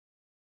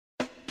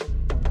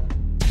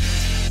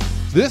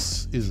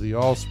This is the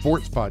All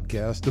Sports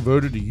Podcast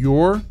devoted to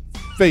your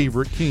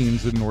favorite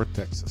teams in North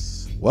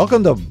Texas.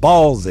 Welcome to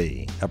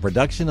Ballsy, a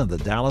production of the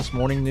Dallas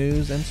Morning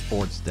News and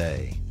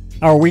SportsDay.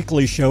 Our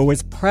weekly show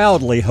is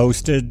proudly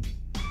hosted.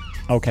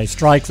 Okay,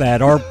 strike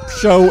that. Our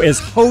show is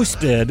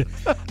hosted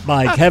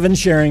by Kevin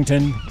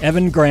Sherrington,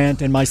 Evan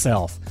Grant, and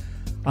myself.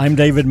 I'm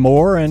David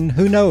Moore, and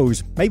who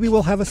knows, maybe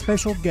we'll have a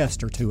special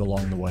guest or two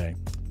along the way.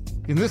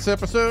 In this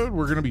episode,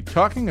 we're going to be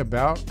talking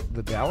about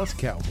the Dallas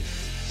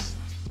Cowboys.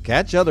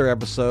 Catch other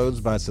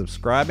episodes by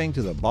subscribing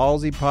to the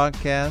Ballsy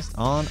Podcast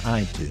on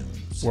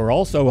iTunes. We're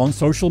also on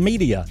social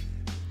media.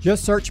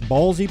 Just search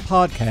Ballsy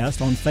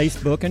Podcast on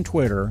Facebook and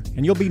Twitter,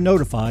 and you'll be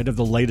notified of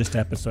the latest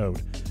episode.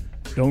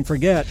 Don't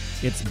forget,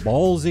 it's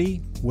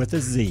Ballsy with a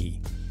Z.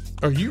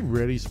 Are you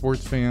ready,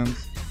 sports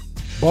fans?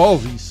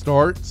 Ballsy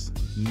starts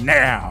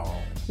now.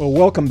 Well,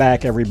 welcome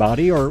back,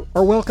 everybody, or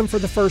welcome for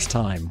the first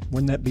time.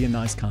 Wouldn't that be a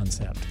nice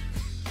concept?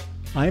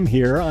 I'm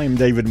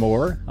David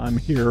Moore. I'm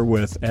here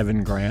with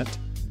Evan Grant.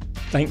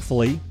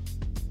 Thankfully,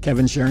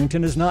 Kevin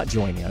Sherrington is not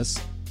joining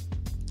us.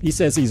 He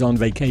says he's on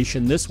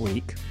vacation this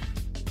week,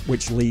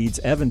 which leads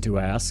Evan to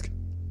ask,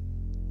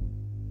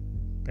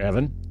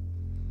 Evan?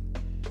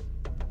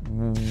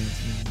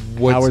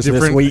 How is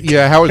this week?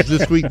 Yeah, how is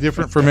this week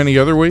different from any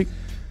other week?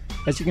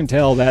 As you can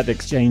tell, that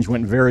exchange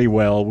went very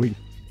well.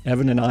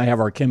 Evan and I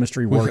have our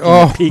chemistry working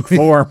at peak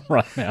form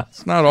right now.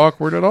 It's not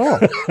awkward at all.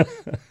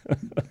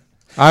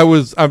 I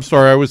was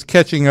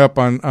catching up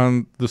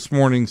on this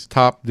morning's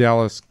top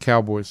Dallas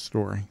Cowboys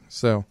story.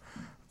 So,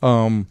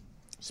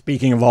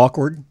 speaking of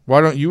awkward,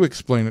 why don't you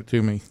explain it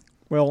to me?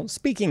 Well,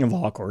 speaking of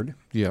awkward,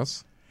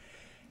 yes.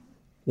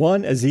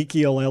 One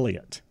Ezekiel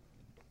Elliott,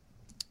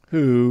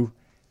 who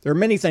there are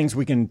many things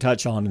we can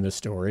touch on in this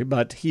story,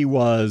 but he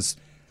was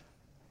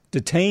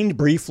detained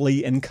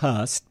briefly and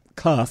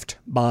cuffed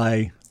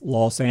by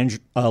Las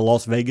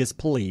Vegas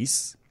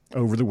police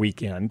over the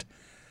weekend.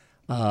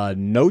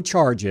 No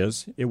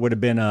charges. It would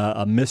have been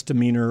a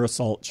misdemeanor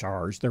assault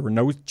charge. There were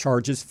no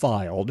charges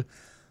filed.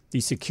 The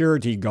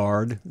security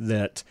guard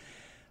that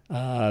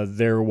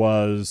there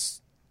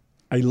was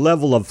a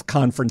level of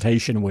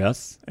confrontation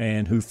with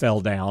and who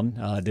fell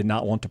down did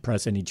not want to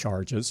press any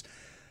charges.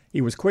 He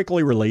was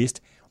quickly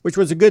released, which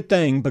was a good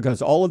thing because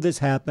all of this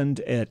happened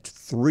at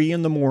 3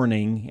 a.m.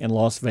 in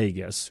Las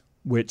Vegas,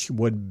 which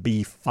would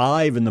be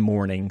 5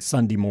 a.m.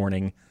 Sunday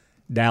morning,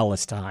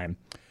 Dallas time.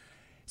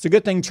 It's a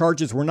good thing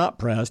charges were not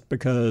pressed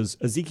because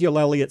Ezekiel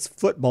Elliott's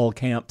football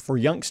camp for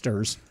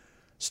youngsters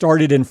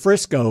started in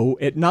Frisco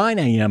at 9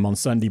 a.m. on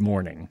Sunday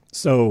morning.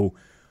 So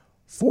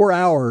 4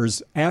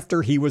 hours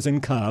after he was in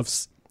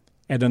cuffs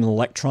at an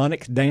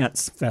electronic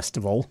dance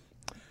festival,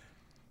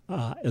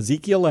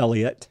 Ezekiel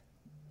Elliott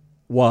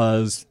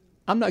was,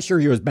 I'm not sure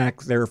he was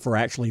back there for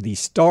actually the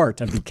start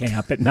of the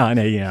camp at 9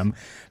 a.m.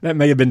 That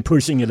may have been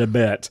pushing it a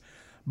bit,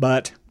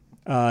 but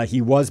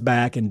he was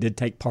back and did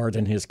take part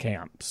in his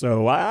camp.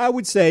 So I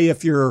would say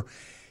if you're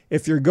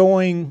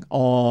going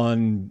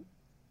on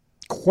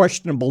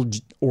questionable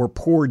or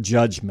poor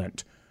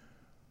judgment,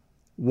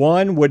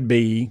 one would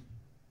be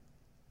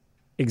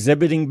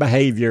exhibiting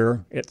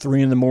behavior at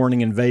 3 a.m.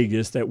 in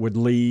Vegas that would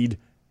lead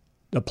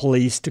the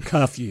police to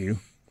cuff you.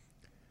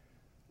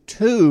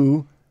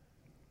 2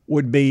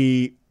 would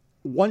be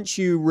once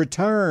you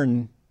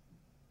return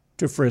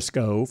to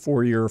Frisco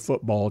for your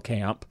football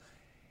camp,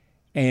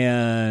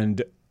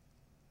 and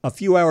a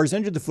few hours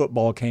into the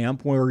football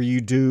camp where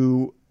you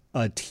do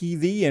a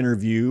TV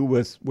interview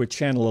with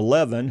Channel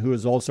 11, who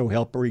is also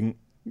helping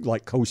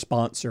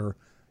co-sponsor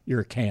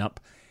your camp.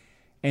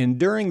 And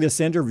during this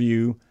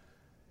interview,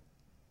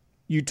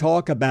 you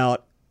talk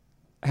about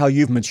how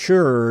you've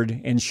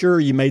matured, and sure,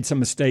 you made some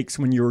mistakes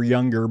when you were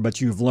younger,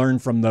 but you've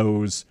learned from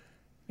those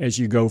as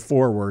you go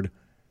forward,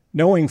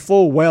 knowing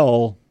full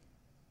well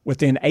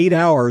within 8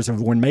 hours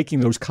of when making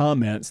those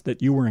comments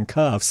that you were in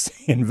cuffs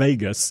in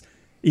Vegas,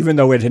 even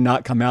though it had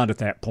not come out at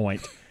that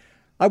point.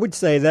 I would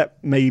say that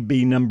may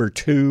be number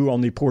 2 on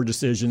the poor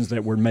decisions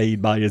that were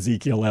made by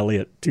Ezekiel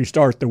Elliott to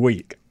start the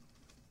week.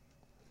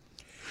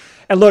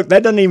 And look,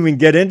 that doesn't even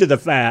get into the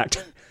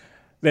fact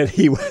that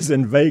he was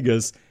in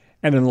Vegas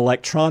at an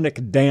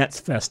electronic dance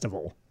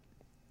festival.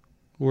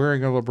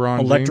 Wearing a LeBron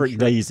Electric James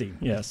Daisy,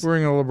 yes.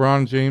 Wearing a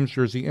LeBron James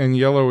jersey and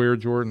yellow Air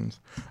Jordans.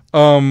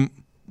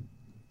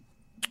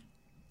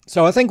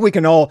 So I think we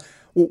can all,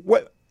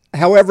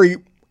 however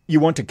you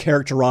want to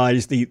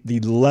characterize the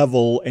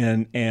level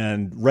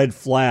and red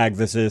flag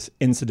this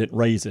incident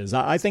raises,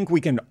 I think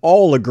we can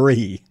all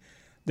agree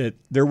that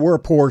there were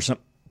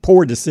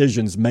poor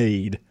decisions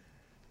made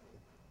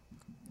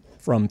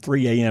from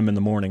 3 a.m. in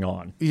the morning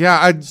on.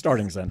 Yeah,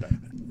 starting Sunday.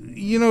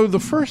 You know, the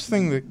first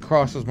thing that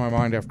crosses my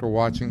mind after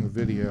watching the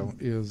video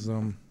is,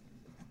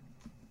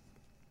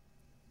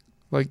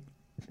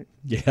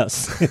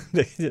 Yes.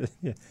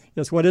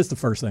 Yes, what is the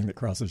first thing that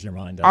crosses your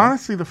mind?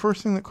 Honestly, the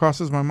first thing that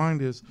crosses my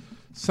mind is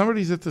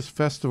somebody's at this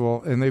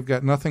festival and they've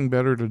got nothing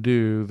better to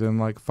do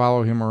than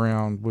follow him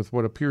around with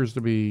what appears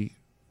to be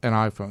an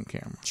iPhone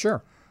camera.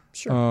 Sure.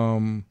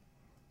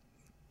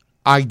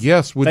 I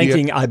guess would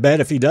thinking, I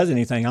bet if he does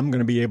anything, I'm going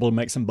to be able to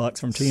make some bucks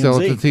from TMZ. Sell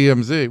it to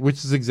TMZ,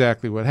 which is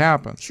exactly what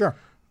happened. Sure.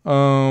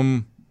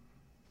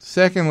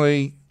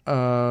 Secondly,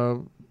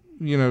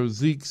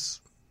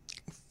 Zeke's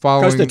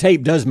following. Because the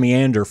tape does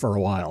meander for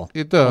a while.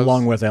 It does.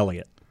 Along with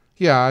Elliott.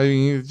 Yeah, I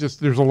mean,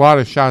 there's a lot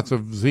of shots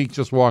of Zeke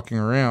just walking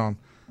around.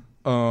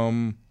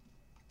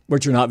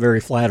 Which are not very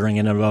flattering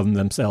in and of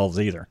themselves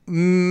either.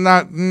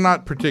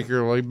 Not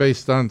particularly,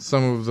 based on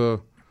some of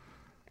the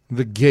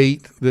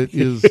gait that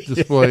is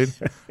displayed.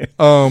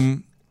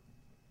 I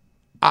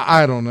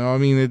don't know. I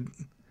mean,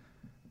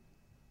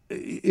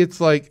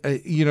 it's like,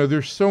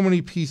 there's so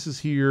many pieces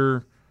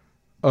here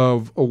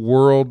of a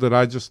world that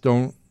I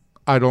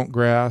don't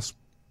grasp.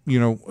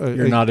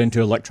 You're not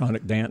into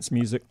electronic dance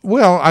music?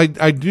 Well,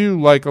 I do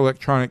like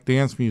electronic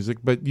dance music,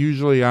 but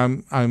usually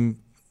I'm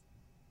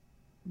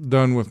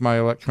done with my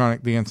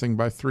electronic dancing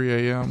by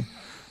 3 a.m.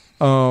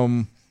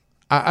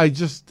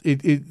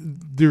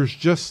 There's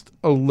just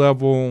a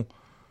level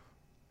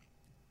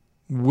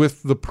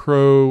with the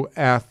pro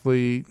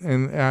athlete,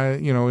 and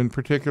in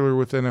particular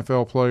with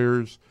NFL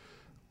players,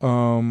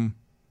 that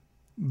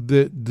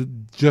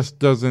just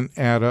doesn't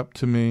add up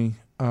to me.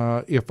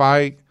 If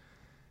I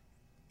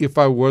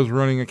was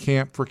running a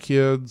camp for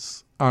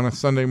kids on a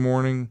Sunday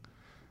morning,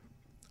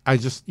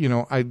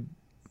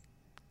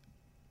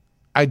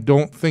 I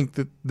don't think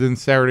that then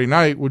Saturday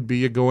night would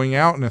be a going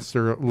out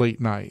necessarily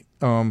late night.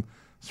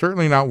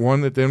 Certainly not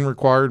one that then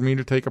required me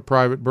to take a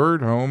private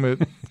bird home at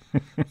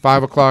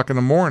 5 o'clock in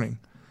the morning.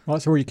 Well,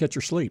 that's where you catch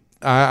your sleep.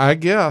 I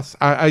guess.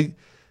 I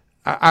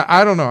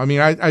don't know. I mean,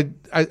 I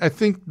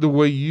think the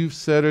way you've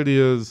said it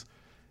is,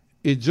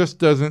 it just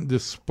doesn't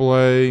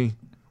display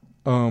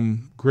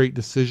great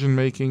decision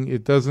making.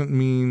 It doesn't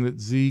mean that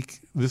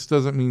this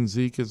doesn't mean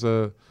Zeke is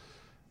a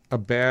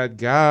bad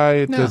guy.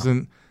 It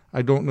doesn't.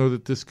 I don't know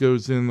that this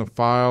goes in the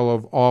file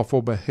of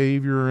awful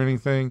behavior or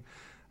anything.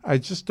 I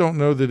just don't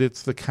know that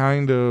it's the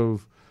kind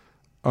of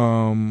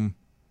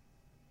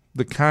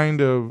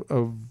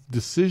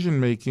decision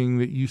making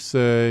that you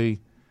say,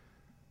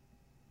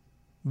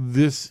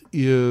 this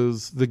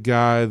is the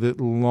guy that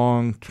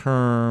long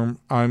term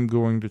I'm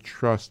going to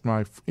entrust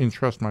my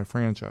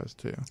franchise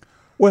to.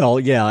 Well,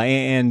 yeah,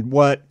 and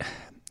what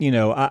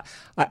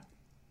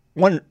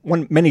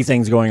many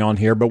things going on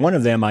here, but one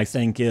of them I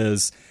think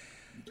is,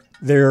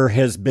 there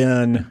has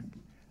been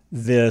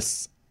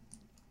this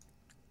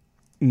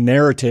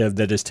narrative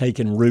that has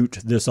taken root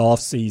this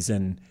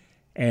offseason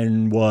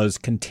and was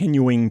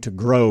continuing to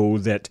grow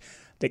that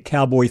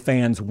Cowboy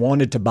fans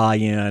wanted to buy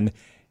in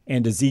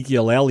and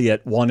Ezekiel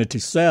Elliott wanted to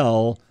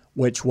sell,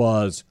 which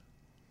was,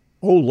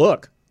 oh,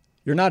 look,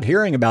 you're not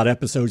hearing about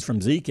episodes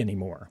from Zeke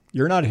anymore.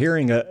 You're not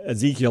hearing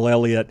Ezekiel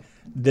Elliott,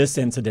 this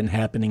incident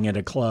happening at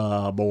a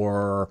club,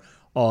 or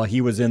he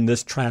was in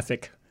this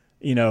traffic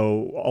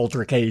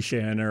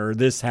altercation, or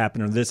this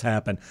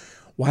happened.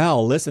 Wow,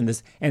 listen,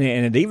 this, and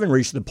it even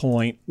reached the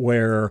point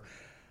where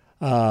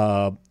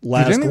last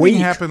week. Did anything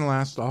happen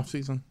last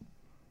offseason?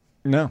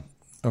 No.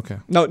 Okay.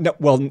 No.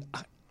 Well,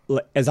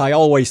 as I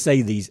always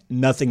say,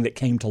 nothing that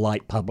came to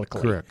light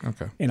publicly. Correct.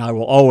 Okay. And I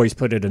will always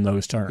put it in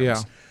those terms.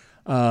 Yeah.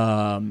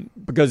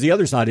 Because the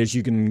other side is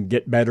you can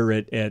get better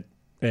at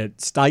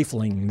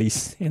stifling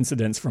these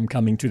incidents from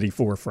coming to the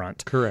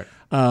forefront. Correct.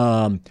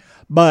 Look,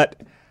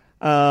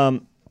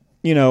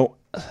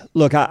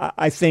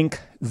 I think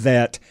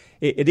that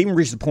it even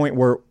reached the point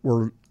where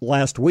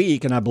last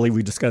week, and I believe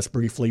we discussed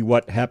briefly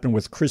what happened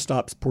with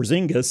Kristaps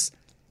Porzingis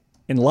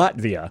in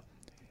Latvia.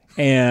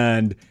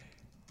 And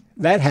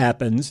that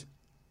happens.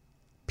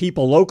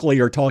 People locally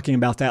are talking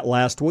about that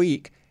last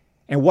week.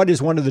 And what is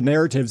one of the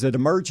narratives that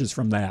emerges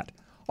from that?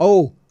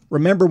 Oh,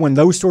 remember when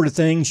those sort of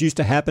things used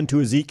to happen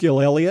to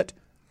Ezekiel Elliott?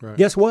 Right.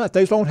 Guess what?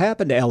 Those don't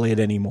happen to Elliott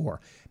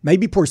anymore.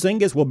 Maybe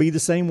Porzingis will be the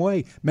same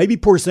way. Maybe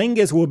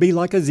Porzingis will be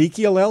like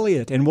Ezekiel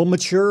Elliott and will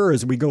mature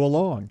as we go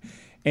along.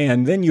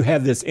 And then you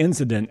have this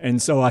incident.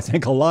 And so I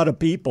think a lot of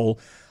people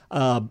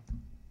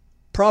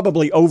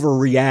probably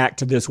overreact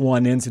to this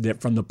one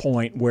incident from the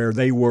point where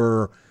they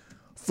were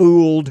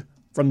fooled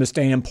from the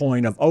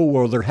standpoint of, oh,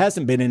 well, there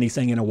hasn't been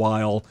anything in a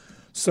while,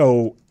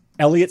 so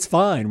Elliott's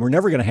fine. We're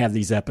never going to have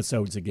these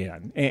episodes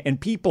again. And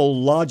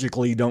people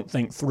logically don't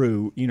think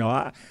through.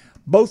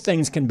 Both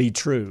things can be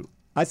true.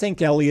 I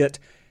think Elliott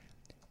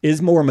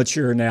is more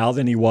mature now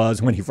than he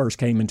was when he first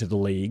came into the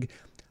league.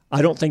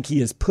 I don't think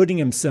he is putting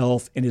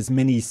himself in as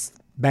many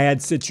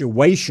bad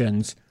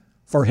situations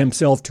for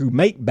himself to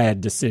make bad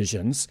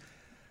decisions.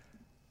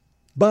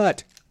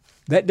 But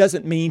that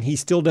doesn't mean he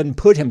still doesn't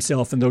put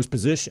himself in those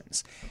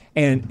positions.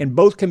 And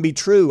both can be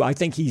true. I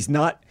think he is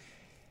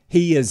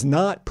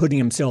not putting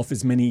himself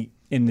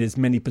in as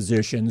many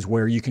positions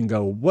where you can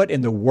go, what in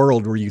the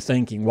world were you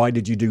thinking? Why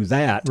did you do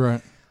that?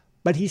 Right.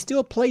 But he's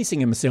still placing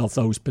himself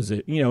those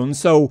positions, and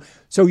so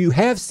you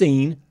have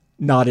seen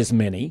not as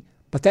many,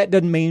 but that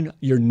doesn't mean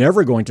you're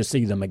never going to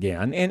see them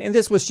again. And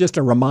this was just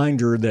a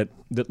reminder that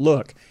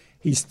look,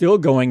 he's still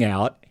going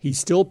out, he's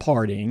still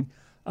partying.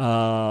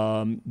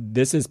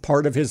 This is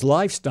part of his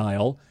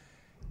lifestyle.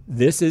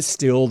 This is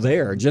still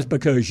there. Just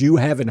because you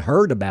haven't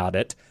heard about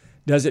it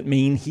doesn't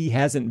mean he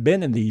hasn't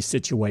been in these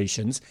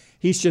situations.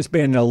 He's just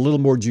been a little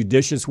more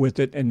judicious with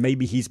it, and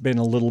maybe he's been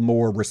a little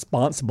more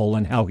responsible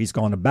in how he's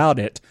gone about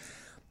it.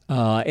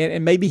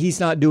 And maybe he's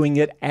not doing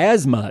it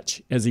as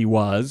much as he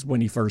was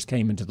when he first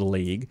came into the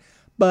league,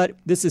 but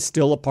this is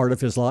still a part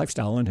of his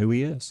lifestyle and who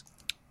he is.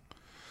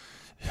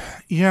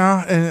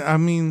 Yeah, and I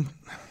mean,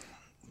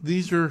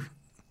 this is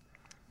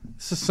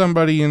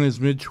somebody in his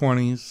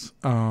mid-20s.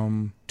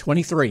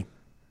 23.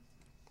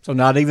 So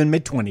not even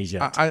mid-20s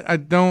yet.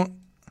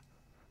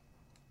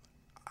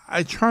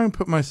 I try and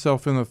put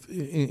myself in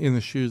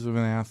the shoes of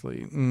an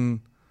athlete, and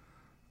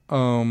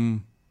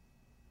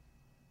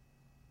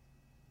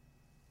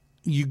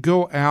you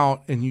go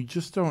out and you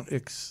just don't.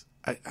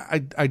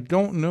 I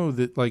don't know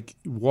that, like,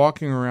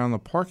 walking around the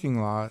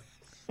parking lot,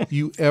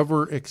 you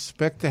ever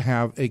expect to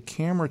have a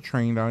camera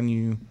trained on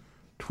you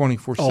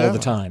 24/7 all the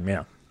time.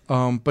 Yeah.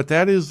 But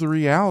that is the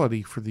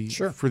reality for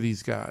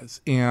these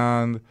guys,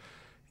 and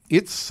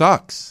it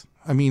sucks.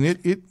 I mean,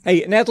 it.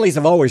 Hey, and athletes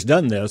have always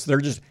done this.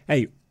 They're just,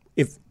 hey,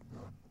 if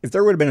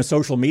there would have been a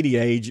social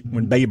media age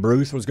when Babe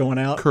Ruth was going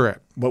out,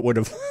 correct, what would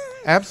have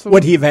absolutely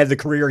would he have had the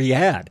career he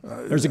had?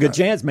 There's a good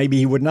chance maybe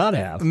he would not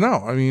have. No,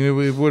 I mean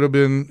it would have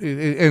been,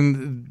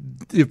 and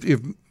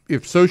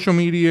if social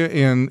media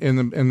and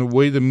the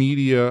way the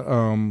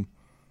media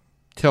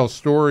tells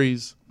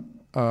stories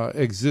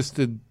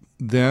existed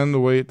then the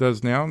way it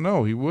does now,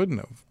 no, he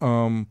wouldn't have.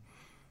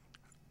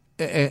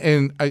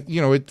 And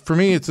I, for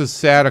me, it's as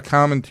sad a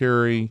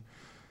commentary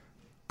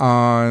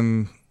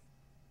on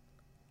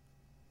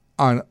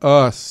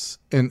us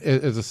and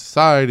as a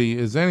society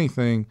as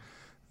anything.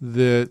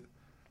 That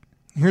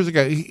here's a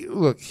guy.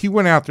 He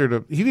went out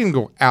there he didn't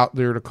go out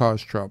there to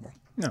cause trouble.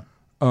 No.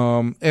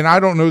 And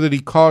I don't know that he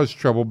caused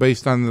trouble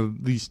based on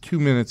these 2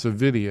 minutes of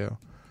video.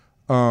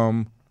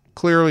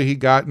 Clearly, he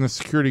got in the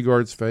security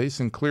guard's face,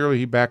 and clearly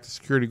he backed the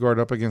security guard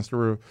up against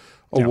a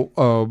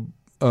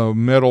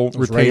metal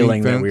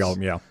retaining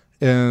fence.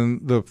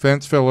 And the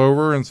fence fell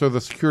over, and so the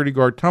security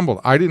guard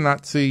tumbled. I did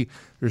not see.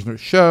 There's no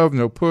shove,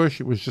 no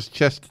push. It was just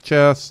chest to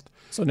chest.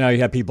 So now you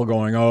have people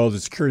going, "Oh, the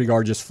security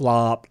guard just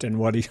flopped," and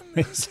what he.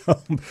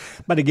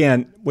 But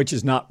again, which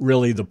is not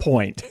really the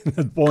point.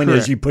 The point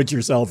Correct. is you put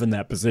yourself in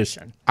that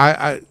position.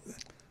 I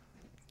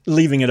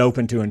leaving it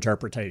open to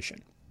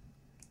interpretation.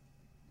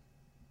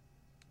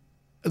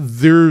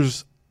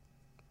 There's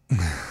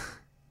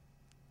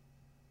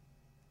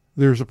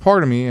a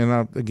part of me, and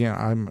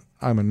I'm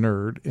a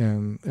nerd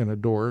and a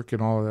dork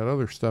and all of that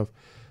other stuff.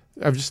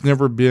 I've just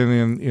never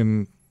been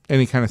in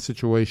any kind of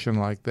situation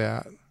like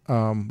that.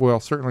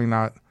 Well, certainly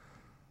not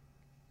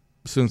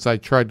since I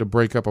tried to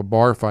break up a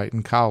bar fight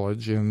in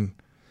college and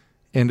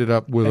ended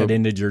up with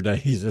ended your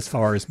days as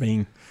far as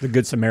being the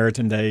Good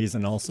Samaritan days,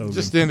 and also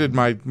just ended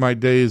my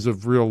days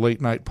of real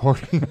late night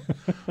partying.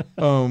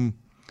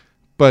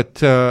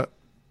 But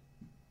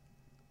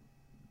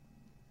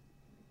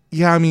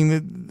yeah, I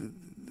mean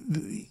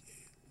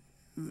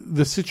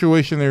the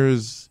situation there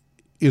is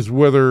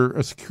whether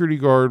a security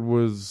guard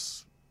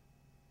was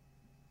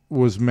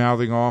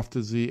mouthing off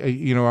to Zeke.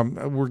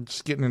 We're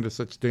just getting into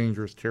such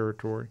dangerous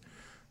territory.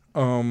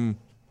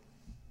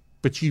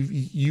 But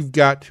you've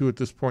got to, at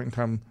this point in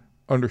time,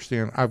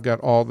 understand I've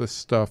got all this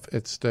stuff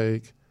at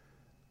stake.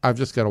 I've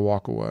just got to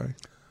walk away.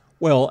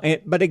 Well,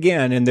 but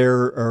again, and there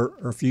are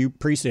a few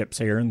precepts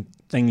here and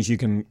things you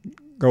can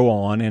go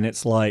on, and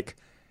it's like,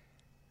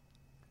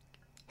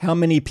 how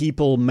many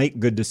people make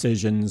good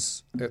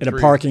decisions at a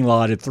parking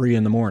lot at 3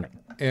 a.m?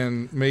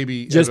 And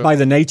maybe just by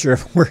the nature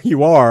of where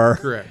you are,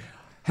 correct.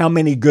 How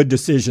many good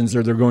decisions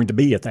are there going to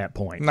be at that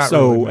point? Not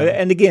really, no.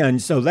 And again,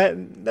 so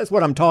that's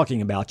what I'm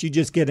talking about. You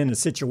just get in a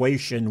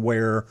situation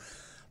where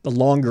the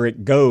longer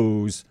it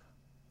goes,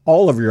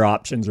 all of your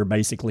options are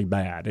basically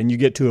bad, and you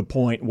get to a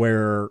point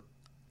where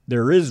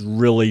there is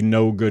really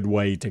no good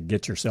way to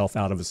get yourself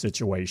out of a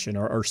situation,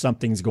 or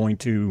something's going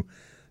to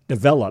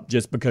develop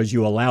just because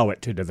you allow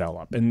it to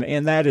develop.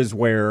 And that is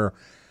where,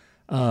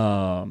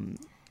 I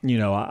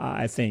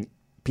think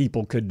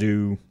people could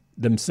do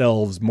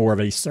themselves more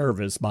of a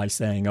service by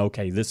saying,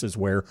 okay, this is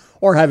where,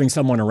 or having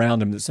someone around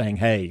them that's saying,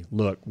 hey,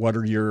 look,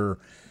 what's your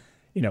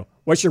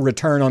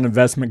return on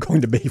investment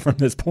going to be from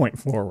this point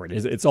forward?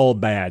 It's all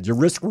bad. Your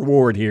risk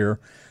reward here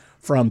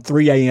from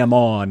 3 a.m.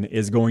 on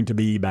is going to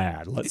be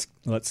bad. Let's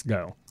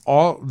go.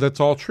 That's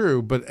all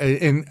true, but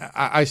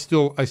I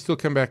still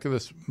come back to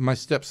this. My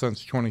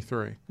stepson's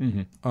 23.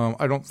 Mm-hmm.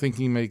 I don't think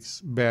he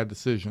makes bad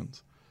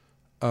decisions.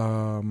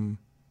 But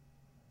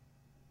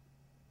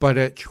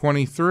at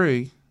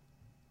 23,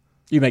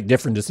 you make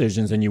different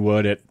decisions than you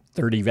would at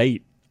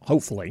 38,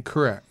 hopefully.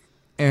 Correct.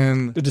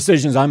 And the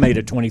decisions I made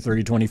at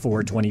 23,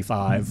 24,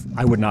 25,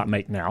 I would not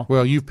make now.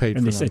 Well, you've paid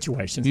in for these them.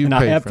 Situations, and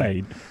I have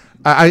paid.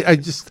 I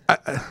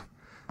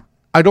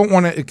don't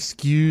want to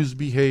excuse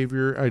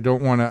behavior. I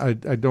don't want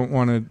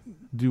to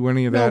do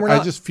any of that.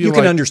 I just feel you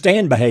can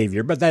understand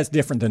behavior, but that's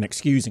different than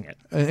excusing it.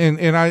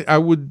 And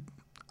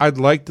I'd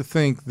like to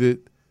think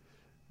that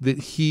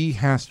he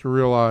has to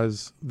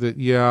realize that,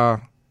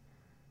 yeah,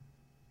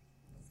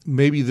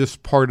 maybe this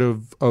part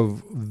of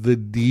the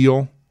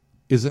deal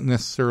isn't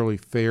necessarily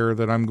fair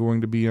that I'm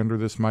going to be under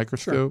this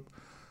microscope,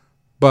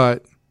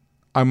 but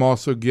I'm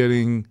also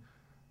getting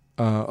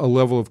a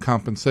level of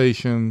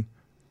compensation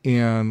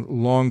and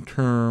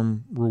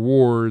long-term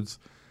rewards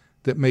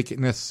that make it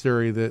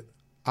necessary that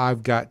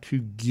I've got to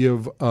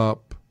give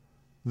up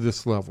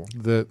this level.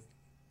 But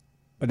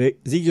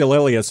Zeke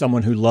Elliott is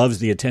someone who loves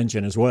the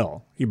attention as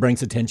well. He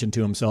brings attention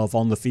to himself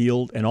on the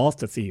field and off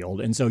the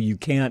field, and so you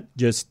can't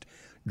just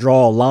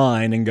draw a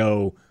line and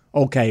go,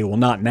 okay, well,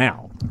 not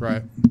now.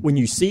 Right. When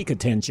you seek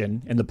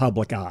attention in the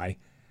public eye,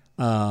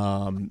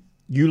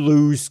 you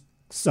lose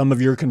some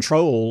of your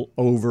control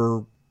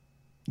over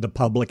the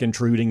public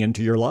intruding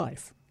into your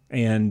life.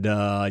 And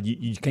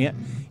you can't,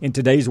 in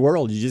today's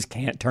world, you just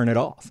can't turn it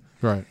off.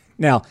 Right.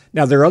 Now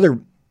there are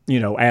other,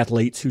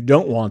 athletes who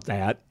don't want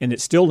that, and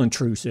it's still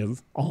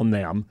intrusive on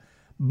them.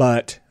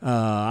 But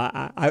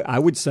I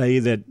would say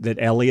that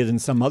Elliott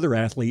and some other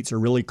athletes are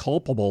really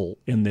culpable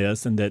in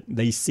this, and that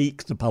they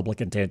seek the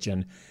public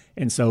attention.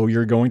 And so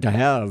you're going to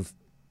have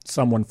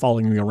someone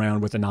following you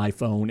around with an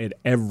iPhone at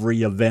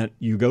every event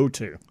you go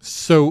to.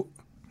 So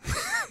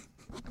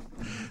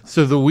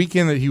the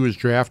weekend that he was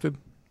drafted,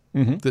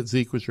 that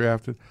Zeke was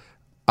drafted,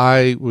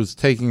 I was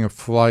taking a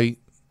flight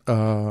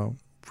from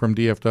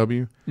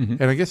DFW,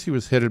 and I guess he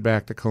was headed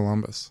back to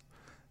Columbus.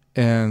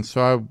 And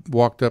so I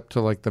walked up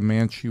to like the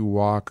Manchu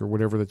Wok or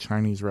whatever the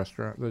Chinese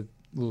restaurant, the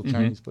little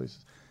Chinese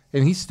places,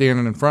 and he's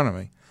standing in front of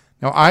me.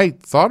 Now, I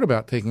thought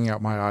about taking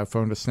out my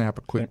iPhone to snap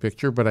a quick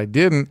picture, but I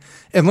didn't.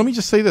 And let me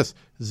just say this.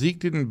 Zeke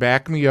didn't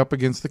back me up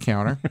against the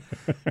counter.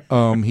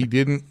 He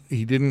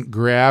didn't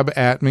grab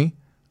at me.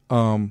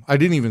 I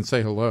didn't even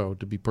say hello,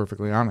 to be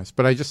perfectly honest.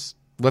 But I just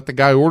let the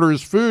guy order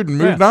his food and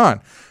moved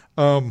on.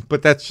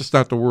 But that's just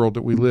not the world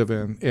that we live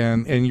in.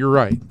 And you're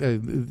right.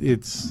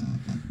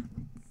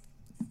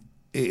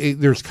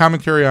 There's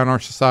commentary on our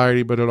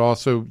society, but it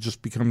also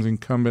just becomes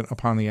incumbent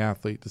upon the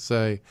athlete to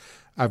say,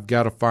 I've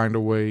got to find a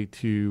way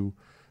to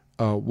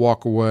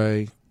walk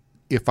away.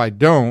 If I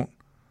don't,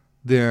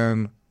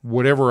 then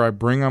whatever I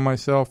bring on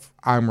myself,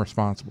 I'm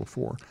responsible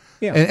for.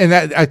 Yeah. And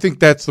that, I think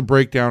that's the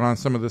breakdown on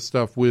some of this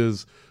stuff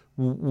with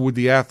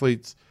the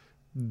athletes.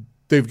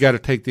 They've got to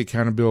take the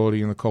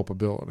accountability and the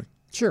culpability.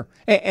 Sure.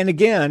 And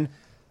again,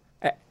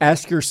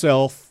 ask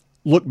yourself,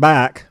 look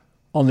back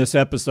on this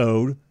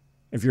episode,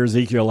 if you're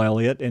Ezekiel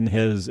Elliott and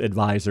his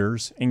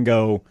advisors, and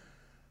go,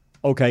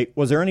 okay,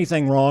 was there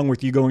anything wrong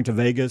with you going to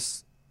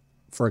Vegas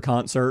for a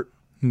concert?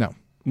 No.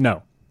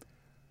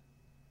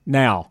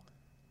 Now,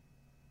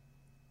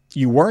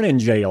 you weren't in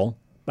jail,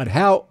 but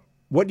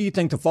what do you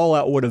think the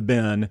fallout would have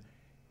been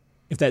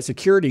if that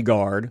security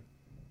guard,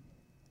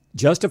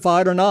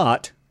 justified or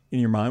not, in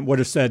your mind, would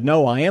have said,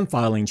 no, I am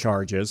filing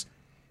charges.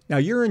 Now,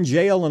 you're in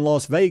jail in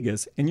Las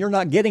Vegas, and you're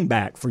not getting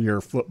back for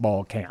your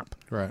football camp.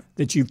 Right.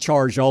 That you've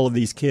charged all of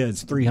these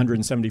kids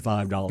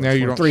 $375 now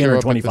you or don't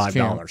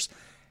 $325.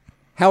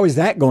 How is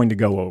that going to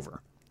go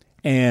over?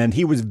 And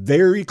he was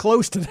very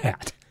close to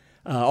that.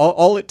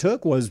 All it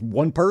took was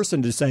one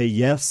person to say,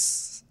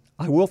 yes,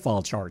 I will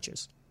file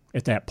charges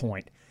at that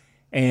point.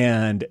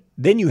 And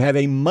then you have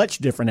a much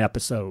different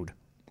episode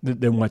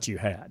than what you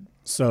had.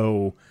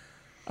 So,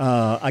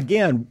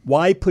 again,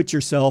 why put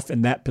yourself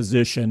in that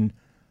position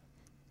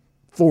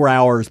 4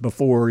 hours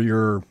before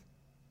your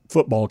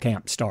football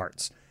camp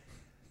starts?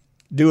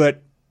 Do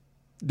it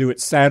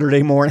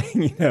Saturday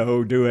morning,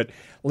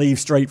 leave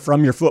straight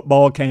from your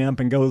football camp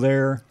and go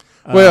there.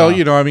 Well,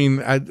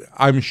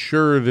 I'm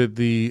sure that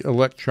the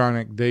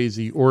Electronic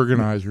Daisy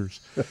organizers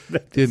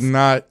did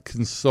not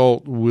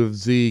consult with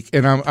Zeke,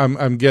 and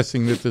I'm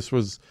guessing that this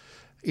was.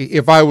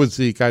 If I was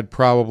Zeke, I'd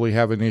probably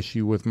have an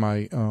issue with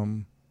my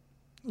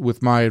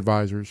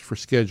advisors for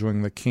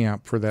scheduling the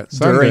camp for that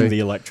Sunday during the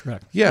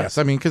Electronic. Yes,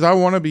 I mean, because I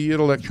want to be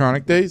at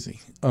Electronic Daisy.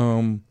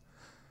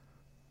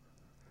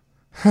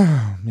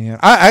 Man,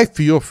 I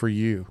feel for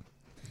you.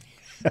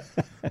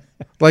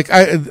 Like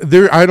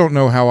I don't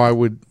know how I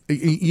would.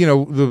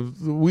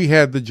 We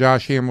had the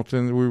Josh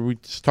Hamilton. We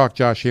just talked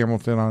Josh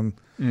Hamilton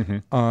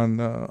on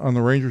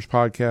the Rangers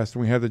podcast,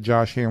 and we had the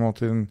Josh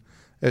Hamilton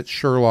at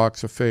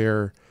Sherlock's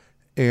affair,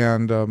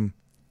 and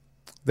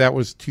that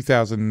was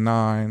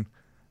 2009.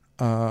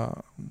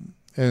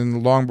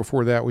 And long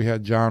before that, we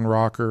had John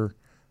Rocker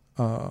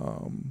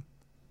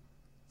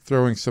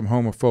throwing some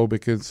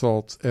homophobic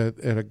insults at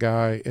a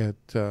guy at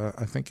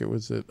I think it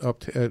was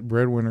at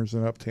Breadwinners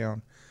in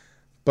Uptown.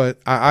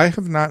 But I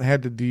have not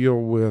had to deal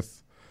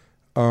with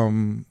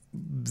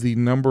the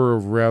number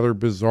of rather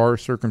bizarre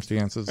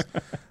circumstances.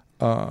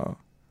 When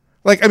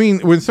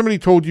somebody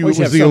told you it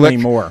was the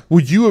more.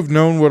 Would you have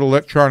known what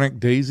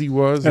Electronic Daisy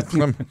was?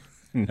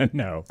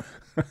 No.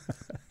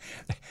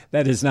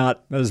 That is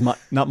not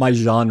my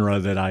genre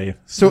that I.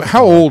 So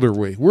how old are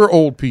we? We're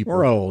old people.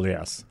 We're old,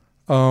 yes.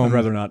 I'd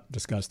rather not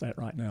discuss that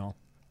right now.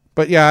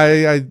 But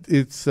yeah,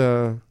 it's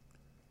a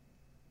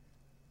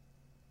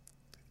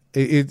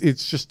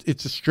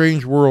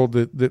strange world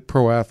that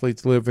pro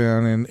athletes live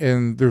in,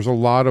 and there's a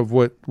lot of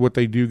what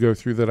they do go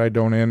through that I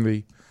don't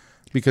envy.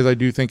 because I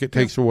do think it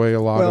takes away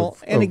a lot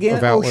of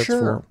outlets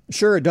for.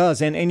 Sure it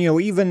does. And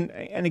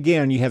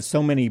again, you have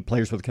so many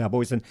players with the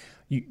Cowboys, and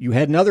you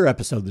had another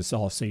episode this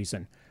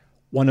offseason.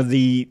 One of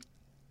the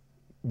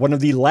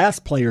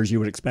last players you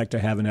would expect to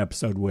have an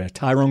episode with,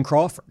 Tyrone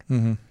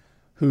Crawford,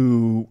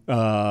 who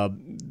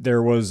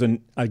there was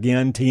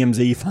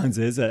TMZ finds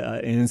this an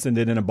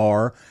incident in a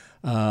bar.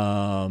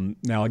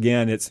 Now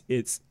again,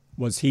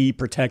 was he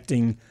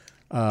protecting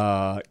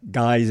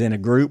guys in a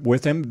group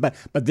with him?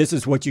 But this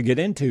is what you get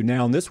into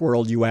now in this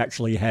world. You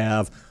actually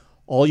have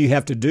all you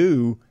have to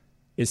do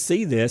is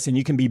see this, and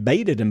you can be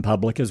baited in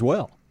public as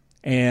well.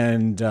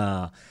 And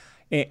I'm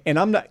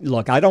not.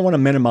 Look, I don't want to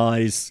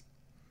minimize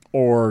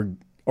or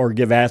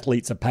give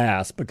athletes a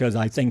pass, because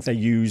I think they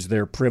use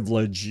their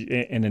privilege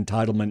and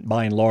entitlement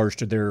by and large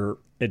to their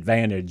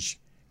advantage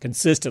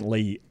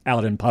consistently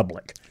out in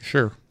public.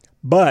 Sure.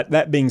 But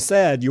that being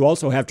said, you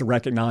also have to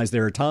recognize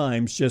there are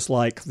times, just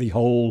like the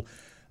whole,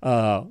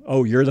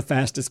 you're the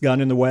fastest gun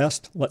in the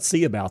West. Let's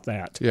see about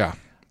that. Yeah.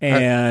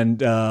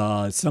 And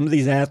some of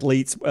these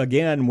athletes,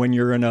 again, when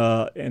you're in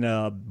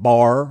a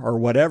bar or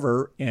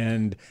whatever,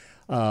 and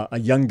a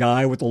young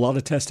guy with a lot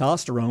of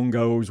testosterone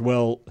goes,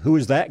 well, who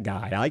is that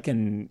guy?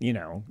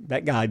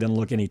 That guy doesn't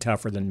look any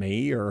tougher than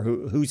me, or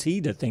who's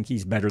he to think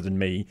he's better than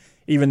me,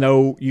 even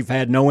though you've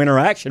had no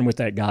interaction with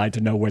that guy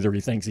to know whether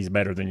he thinks he's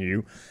better than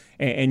you,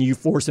 and you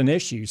force an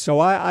issue. So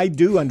I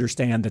do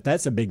understand that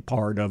that's a big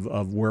part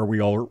of where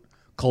we are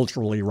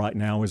culturally right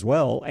now as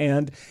well.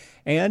 And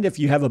if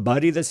you have a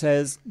buddy that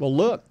says, well,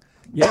 look,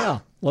 yeah,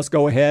 let's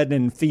go ahead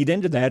and feed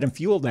into that and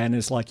fuel that, and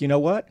it's like, you know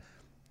what?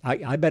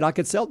 I bet I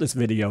could sell this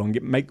video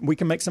and we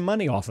can make some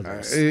money off of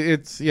this.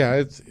 It's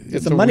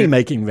a money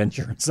making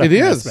venture. It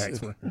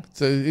is.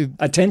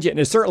 Attention.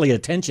 It's certainly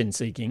attention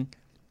seeking.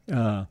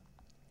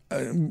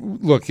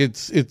 Look,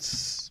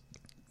 it's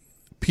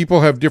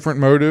people have different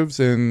motives,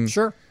 and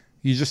sure,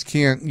 you just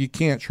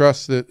can't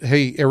trust that.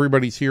 Hey,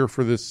 everybody's here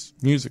for this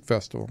music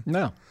festival.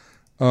 No,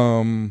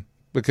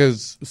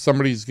 because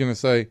somebody's going to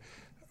say,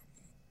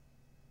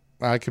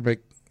 I could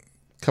make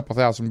a couple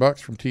 $1,000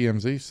 from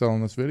TMZ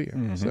selling this video.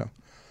 Mm-hmm. So.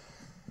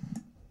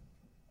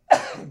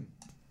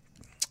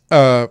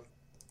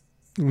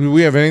 Do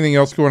we have anything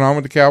else going on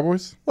with the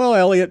Cowboys? Well,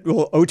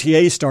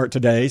 OTAs start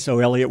today, so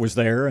Elliott was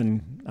there,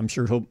 and I'm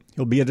sure he'll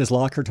be at his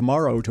locker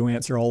tomorrow to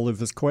answer all of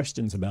his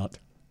questions about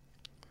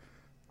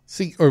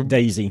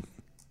Daisy.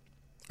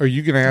 Are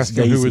you going to ask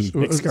him who was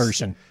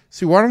excursion?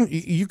 See, why don't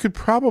you could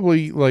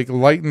probably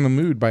lighten the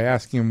mood by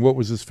asking him what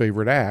was his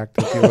favorite act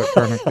at the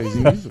Electronic Daisy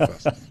Music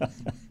Festival.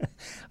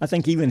 I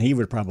think even he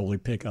would probably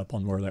pick up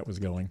on where that was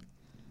going.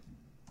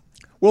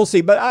 We'll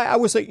see, but I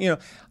would say,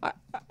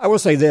 I will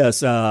say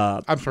this.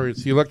 I'm sorry,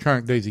 it's the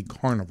Electronic Daisy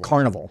Carnival.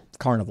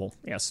 Carnival,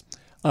 yes.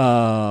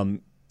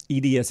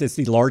 EDS is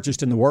the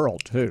largest in the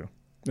world, too.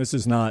 This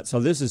is not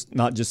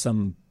just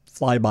some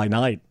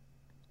fly-by-night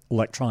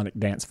electronic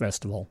dance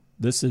festival.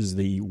 This is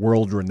the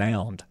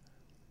world-renowned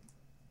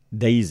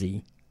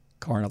Daisy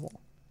Carnival.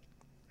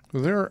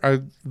 You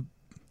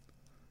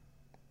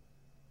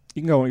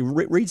can go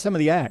read some of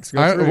the acts.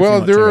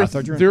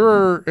 There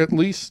are at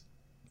least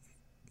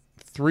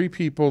 3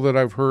 people that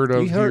I've heard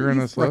of here in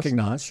this list.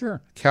 Recognized,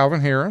 sure. Calvin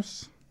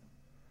Harris,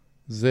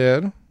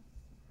 Zed,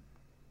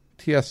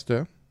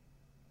 Tiesta.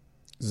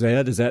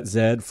 Zed, is that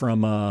Zed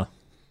from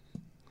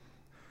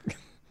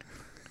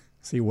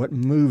see, what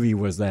movie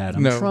was that?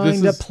 I'm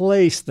trying to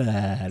place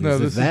that.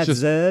 Is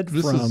Zed?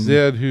 This is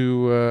Zed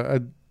who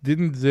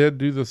didn't Zed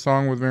do the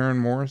song with Maren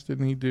Morris?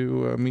 Didn't he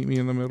do Meet Me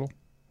in the Middle?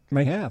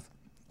 May have.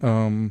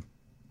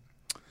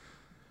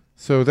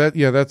 So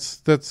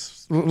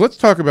that's let's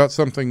talk about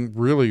something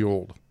really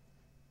old.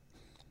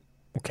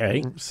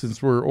 Okay.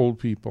 Since we're old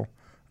people.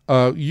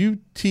 You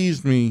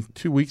teased me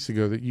 2 weeks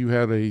ago that you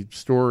had a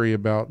story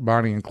about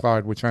Bonnie and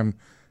Clyde, which I'm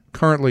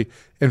currently,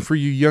 and for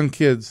you young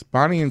kids,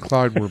 Bonnie and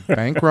Clyde were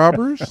bank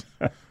robbers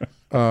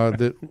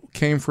that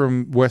came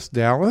from West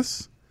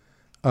Dallas,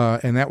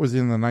 and that was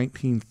in the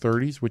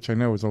 1930s, which I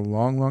know is a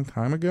long, long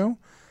time ago.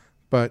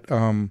 But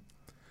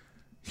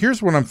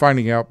here's what I'm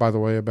finding out, by the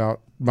way,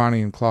 about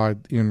Bonnie and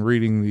Clyde in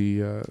reading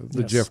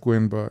the Jeff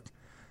Gwynne book.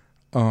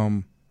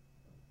 Other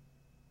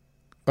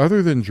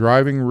than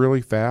driving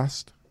really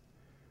fast,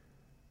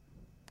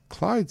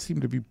 Clyde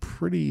seemed to be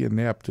pretty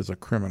inept as a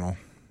criminal.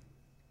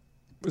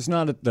 Was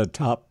not at the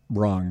top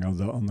rung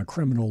on the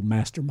criminal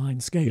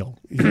mastermind scale.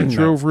 He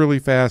drove really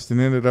fast and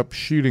ended up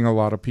shooting a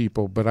lot of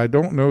people, but I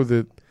don't know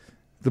that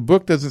the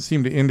book doesn't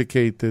seem to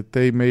indicate that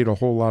they made a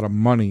whole lot of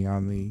money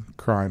on the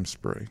crime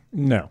spree.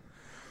 No.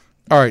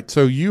 All right,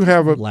 so you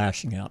have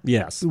lashing out.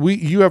 Yes,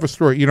 you have a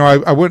story.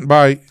 I went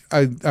by.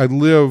 I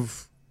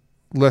live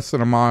less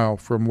than a mile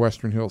from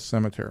Western Hills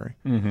Cemetery,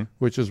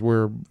 which is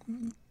where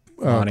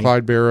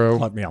Clyde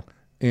Barrow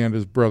and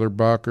his brother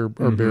Buck are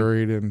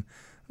buried, and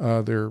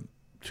their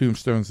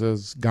tombstone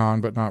says "Gone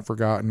but not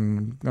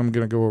forgotten." I'm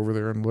going to go over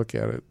there and look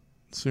at it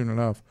soon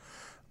enough.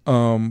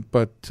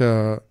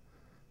 But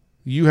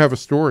you have a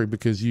story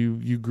because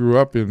you grew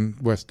up in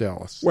West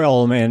Dallas.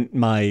 Well, man,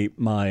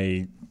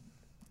 my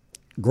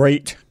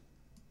great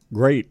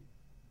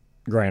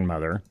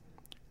grandmother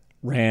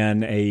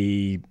ran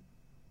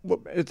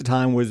at the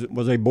time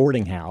was a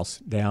boarding house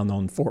down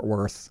on Fort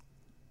Worth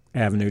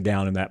Avenue,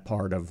 down in that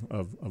part of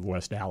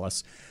West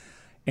Dallas,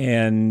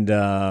 and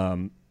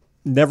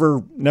never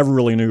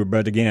really knew her.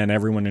 But again,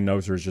 everyone who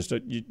knows her is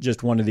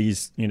just one of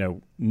these,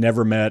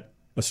 never met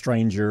a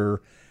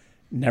stranger,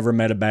 never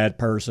met a bad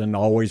person,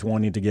 always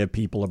wanting to give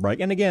people a break.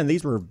 And again,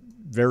 these were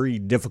very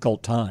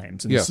difficult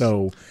times, and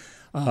so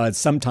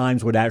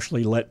sometimes would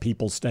actually let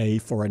people stay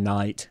for a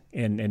night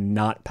and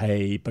not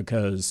pay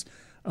because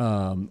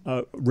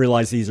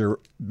realize these are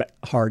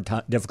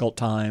difficult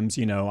times.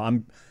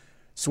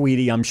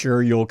 Sweetie, I'm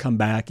sure you'll come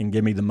back and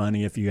give me the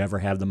money if you ever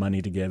have the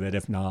money to give it.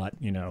 If not,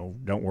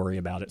 don't worry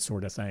about it,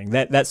 sort of thing.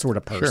 That sort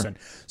of person.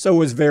 Sure. So it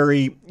was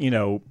very,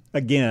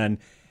 again,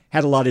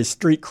 had a lot of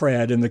street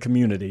cred in the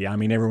community. I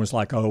mean, everyone was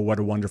like, oh, what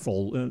a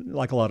wonderful,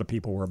 like a lot of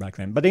people were back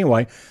then. But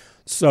anyway,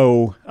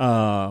 so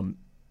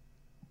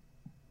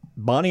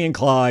Bonnie and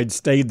Clyde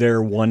stayed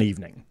there one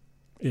evening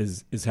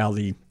is how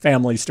the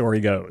family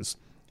story goes.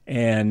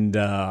 And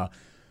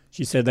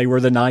she said they were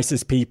the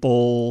nicest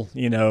people,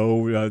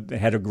 they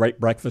had a great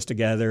breakfast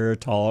together,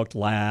 talked,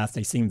 laughed.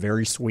 They seemed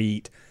very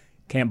sweet.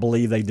 Can't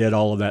believe they did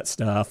all of that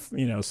stuff,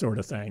 sort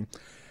of thing.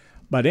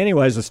 But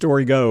anyways, the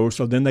story goes,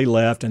 so then they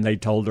left and they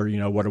told her,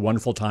 what a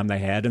wonderful time they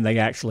had. And they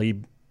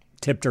actually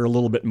tipped her a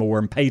little bit more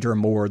and paid her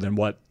more than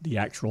what the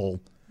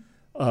actual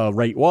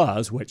rate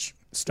was, which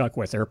stuck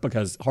with her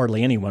because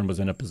hardly anyone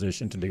was in a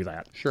position to do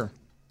that. Sure.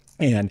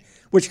 And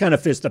which kind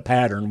of fits the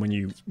pattern when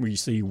you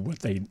see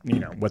what they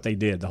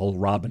did, the whole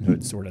Robin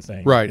Hood sort of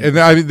thing. Right. And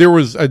there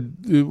was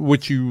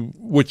what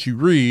you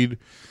read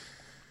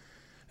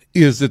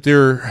is that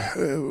they're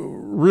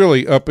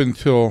really up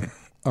until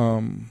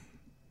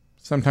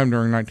sometime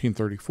during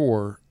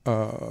 1934,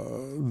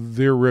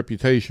 their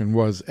reputation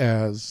was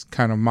as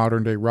kind of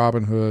modern day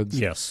Robin Hoods.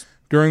 Yes.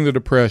 During the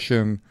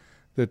Depression,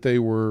 that they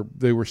were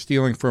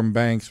stealing from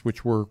banks,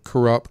 which were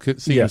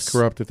seen as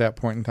corrupt at that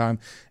point in time,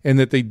 and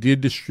that they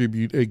did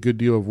distribute a good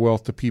deal of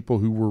wealth to people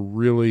who were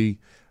really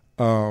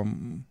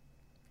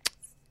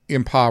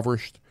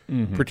impoverished,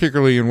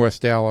 particularly in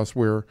West Dallas,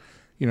 where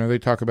they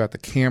talk about the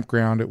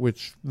campground at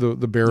which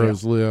the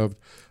Barrows lived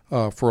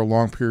for a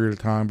long period of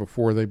time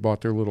before they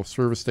bought their little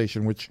service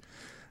station, which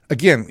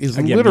again is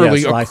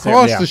literally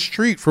across the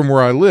street from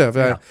where I live.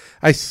 Yeah.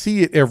 I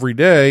see it every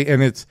day,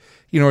 and it's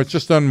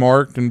just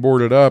unmarked and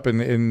boarded up,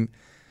 and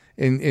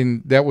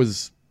that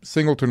was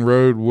Singleton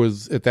Road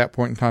was at that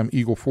point in time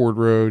Eagle Ford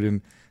Road,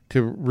 and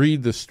to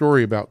read the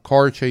story about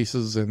car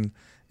chases and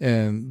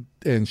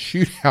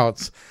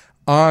shootouts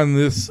on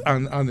this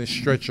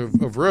stretch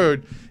of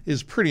road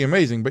is pretty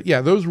amazing. But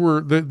yeah, those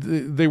were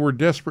they were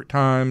desperate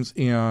times,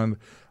 and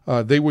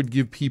they would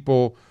give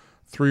people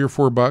 $3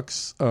 or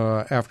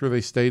 $4 after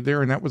they stayed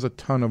there, and that was a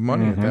ton of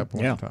money at that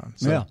point in time.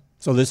 So. Yeah.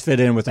 So this fit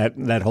in with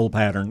that whole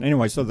pattern.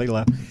 Anyway, so they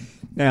left.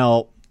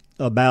 Now,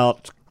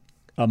 about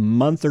a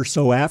month or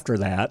so after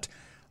that,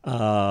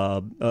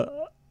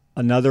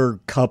 another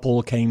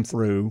couple came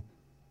through,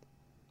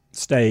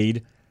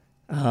 stayed.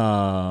 She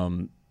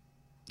thought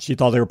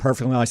they were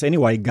perfectly nice.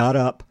 Anyway, got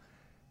up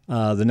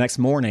the next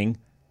morning,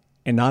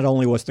 and not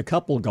only was the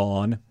couple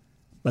gone,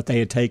 but they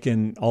had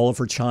taken all of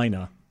her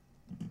china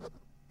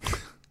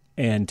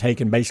and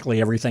taken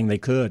basically everything they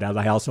could out of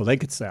the house so they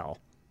could sell.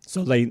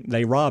 So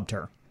they robbed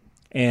her.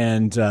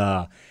 And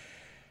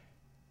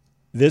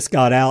this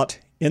got out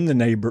in the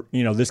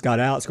this got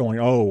out. It's going,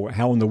 oh,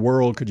 how in the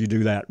world could you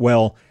do that?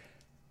 Well,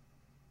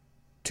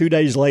 2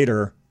 days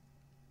later,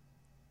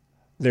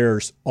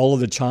 there's all of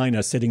the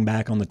china sitting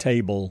back on the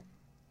table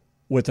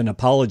with an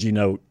apology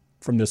note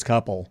from this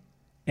couple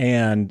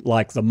and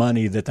like the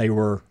money that they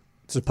were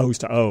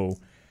supposed to owe.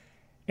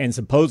 And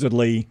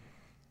supposedly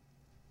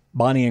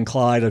Bonnie and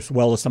Clyde, as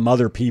well as some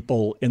other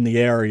people in the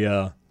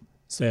area,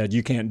 said,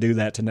 you can't do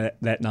that to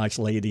that nice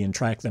lady, and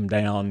tracked them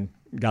down,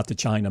 got the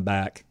china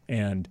back.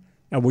 And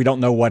we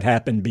don't know what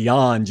happened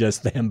beyond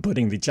just them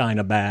putting the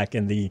china back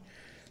and the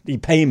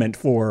payment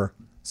for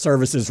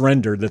services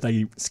rendered that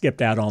they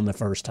skipped out on the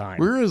first time.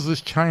 Where is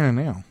this china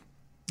now?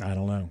 I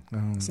don't know.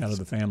 It's out of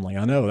the family.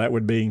 I know that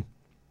would be.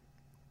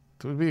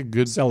 It would be a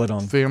good sell it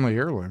on family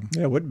heirloom.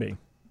 Yeah, it would be.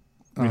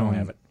 We don't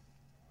have it.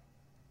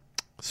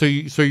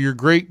 So your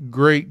great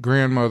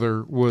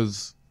grandmother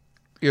was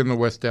in the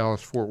West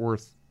Dallas Fort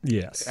Worth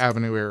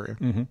Avenue area.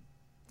 Mm-hmm.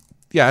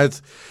 Yeah,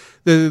 it's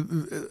this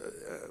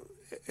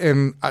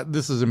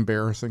is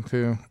embarrassing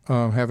too,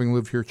 having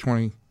lived here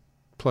 20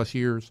 plus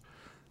years.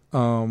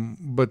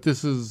 But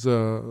this is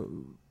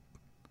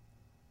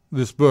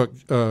this book,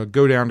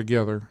 Go Down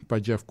Together by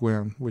Jeff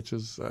Gwynne, which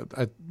is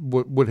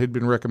what had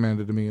been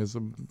recommended to me as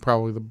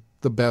probably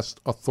the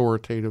best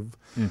authoritative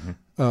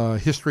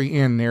history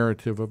and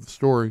narrative of the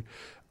story,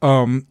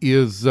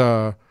 is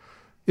a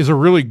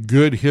really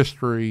good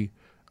history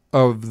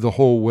of the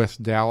whole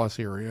West Dallas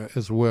area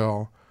as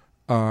well.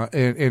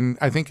 And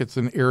I think it's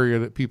an area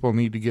that people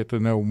need to get to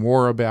know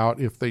more about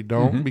if they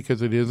don't,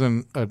 because it is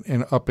an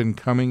up and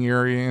coming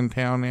area in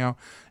town now,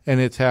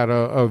 and it's had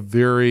a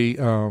very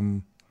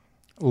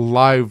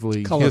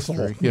lively Colorful,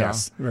 history.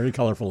 yes, very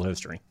colorful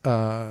history.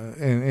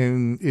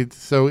 And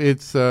it's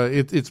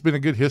been a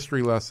good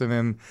history lesson.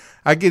 And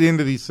I get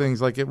into these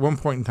things, like at one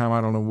point in time, I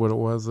don't know what it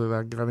was that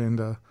I got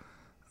into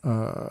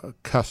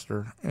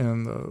Custer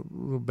and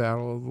the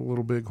Battle of the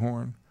Little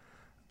Bighorn.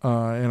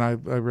 And I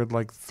read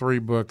like 3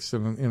 books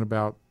in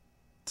about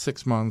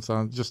 6 months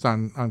on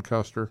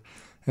Custer.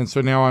 And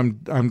so now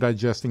I'm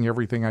digesting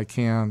everything I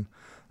can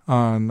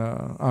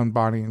on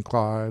Bonnie and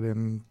Clyde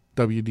and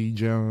W.D.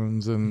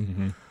 Jones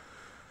and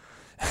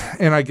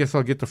I guess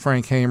I'll get to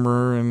Frank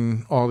Hamer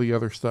and all the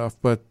other stuff.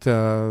 But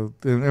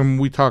and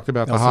we talked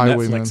about the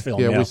Highwaymen.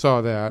 Film, yeah, we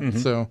saw that.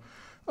 So,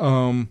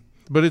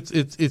 but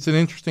it's an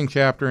interesting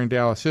chapter in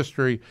Dallas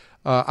history.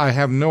 I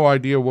have no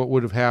idea what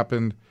would have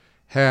happened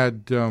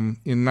had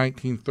in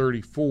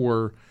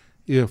 1934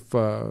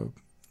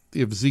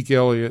 if Zeke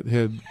Elliott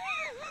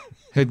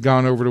had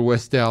gone over to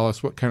West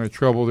Dallas, what kind of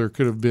trouble there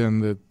could have been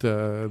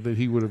that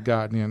he would have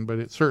gotten in. But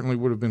it certainly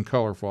would have been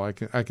colorful. I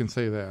can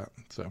say that.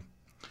 So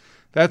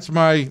that's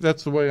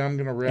the way I'm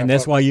going to wrap up. And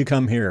that's why you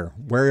come here.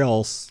 Where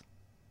else?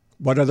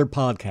 What other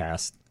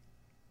podcast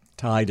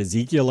tied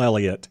Ezekiel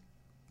Elliott,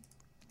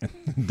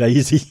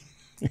 Daisy,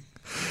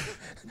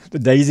 the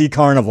Daisy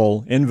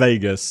Carnival in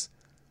Vegas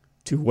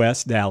to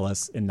West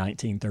Dallas in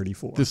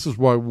 1934? This is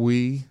why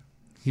we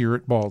here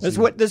at Ballsy.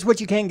 This is what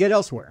you can't get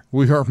elsewhere.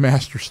 We are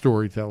master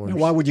storytellers.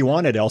 Why would you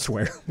want it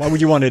elsewhere? Why would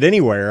you want it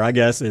anywhere, I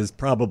guess, is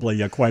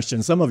probably a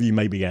question some of you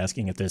may be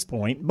asking at this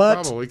point.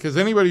 But probably, because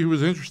anybody who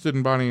was interested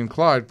in Bonnie and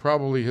Clyde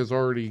probably has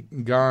already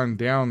gone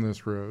down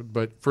this road.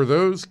 But for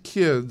those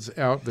kids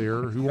out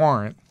there who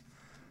aren't,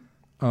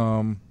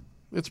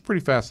 it's a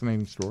pretty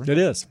fascinating story. It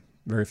is.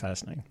 Very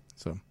fascinating.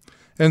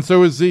 And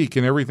so is Zeke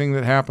and everything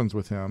that happens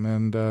with him.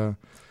 And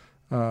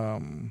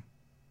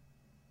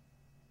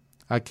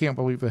I can't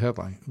believe the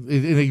headline.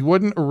 He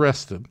wasn't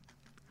arrested.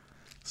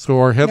 So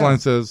our headline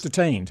says,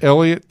 detained.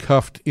 Elliott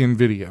cuffed in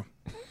video.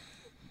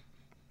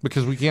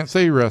 Because we can't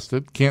say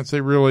arrested, can't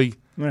say really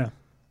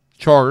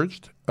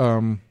charged.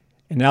 And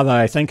now that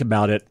I think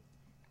about it,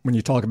 when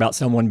you talk about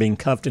someone being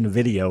cuffed in a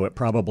video, it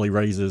probably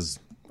raises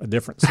a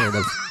different sort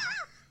of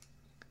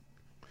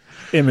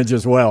image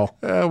as well.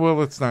 Well,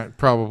 let's not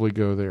probably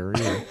go there.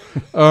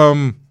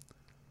 Yeah.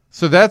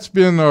 So that's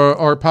been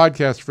our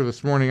podcast for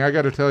this morning. I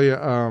got to tell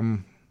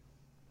you,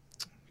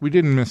 we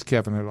didn't miss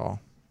Kevin at all.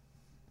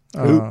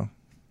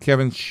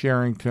 Kevin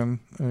Sherrington,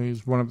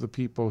 he's one of the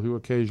people who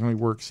occasionally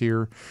works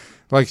here,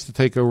 likes to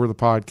take over the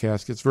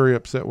podcast, gets very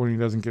upset when he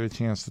doesn't get a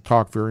chance to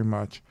talk very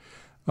much.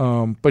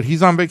 But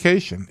he's on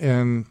vacation,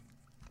 and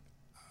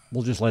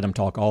we'll just let him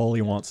talk all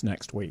he wants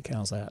next week.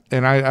 How's that?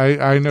 And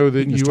I know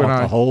that you and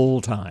I the whole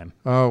time.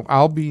 Oh,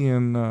 I'll be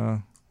in.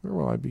 Where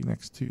will I be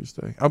next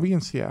Tuesday? I'll be in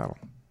Seattle.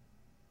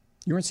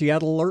 You're in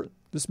Seattle.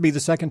 This will be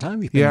the second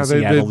time you've been in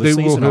Seattle this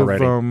season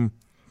already.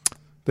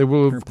 They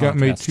will have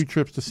made 2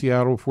 trips to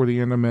Seattle before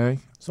the end of May.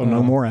 So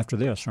no more after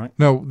this, right?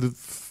 No,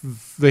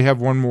 they have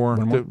one more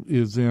that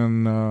is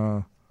in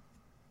the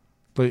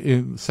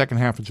second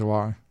half of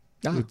July.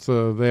 It's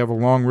they have a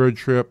long road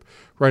trip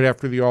right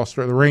after the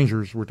All-Star. The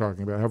Rangers we're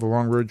talking about have a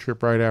long road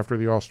trip right after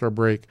the All-Star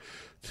break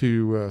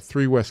to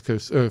 3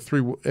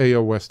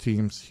 AL West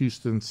teams: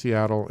 Houston,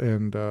 Seattle,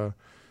 and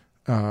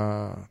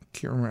can't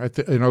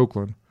remember in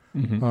Oakland.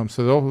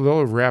 So they'll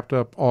have wrapped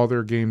up all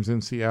their games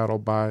in Seattle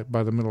by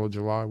the middle of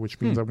July, which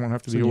means I won't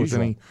have to deal with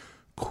any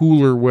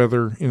cooler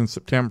weather in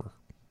September.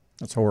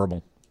 That's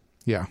horrible.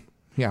 Yeah.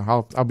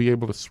 I'll be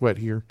able to sweat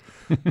here.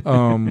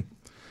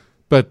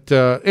 But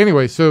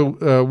anyway,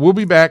 so we'll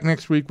be back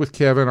next week with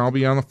Kevin. I'll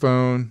be on the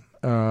phone,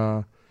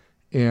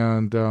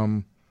 and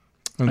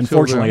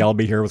unfortunately, then, I'll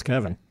be here with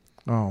Kevin.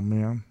 Oh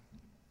man.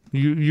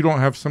 You don't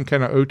have some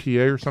kind of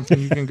OTA or something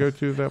you can go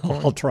to at that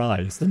point? I'll try.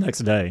 It's the next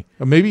day.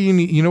 Maybe you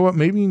need. You know what?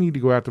 Maybe you need to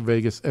go out to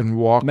Vegas and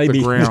walk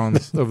the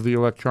grounds of the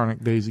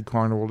Electronic Daisy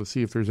Carnival to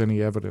see if there's any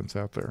evidence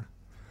out there.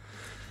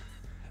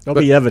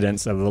 There'll be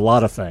evidence of a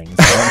lot of things.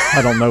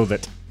 I don't know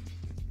that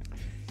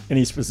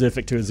any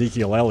specific to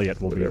Ezekiel Elliott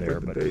will be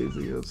there. But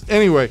Daisy is.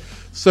 Anyway,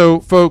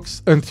 so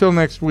folks, until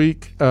next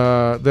week,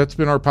 that's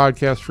been our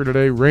podcast for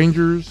today.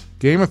 Rangers,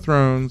 Game of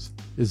Thrones,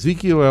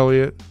 Ezekiel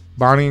Elliott,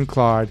 Bonnie and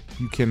Clyde.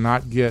 You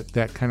cannot get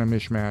that kind of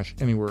mishmash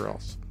anywhere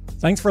else.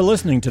 Thanks for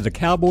listening to the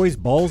Cowboys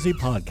Ballsy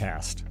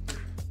podcast.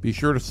 Be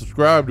sure to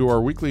subscribe to our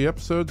weekly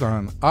episodes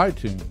on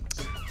iTunes.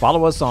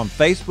 Follow us on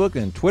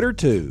Facebook and Twitter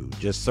too.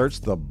 Just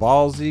search the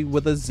Ballsy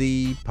with a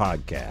Z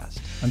podcast.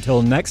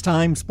 Until next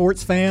time,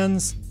 sports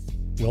fans,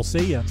 we'll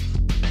see you.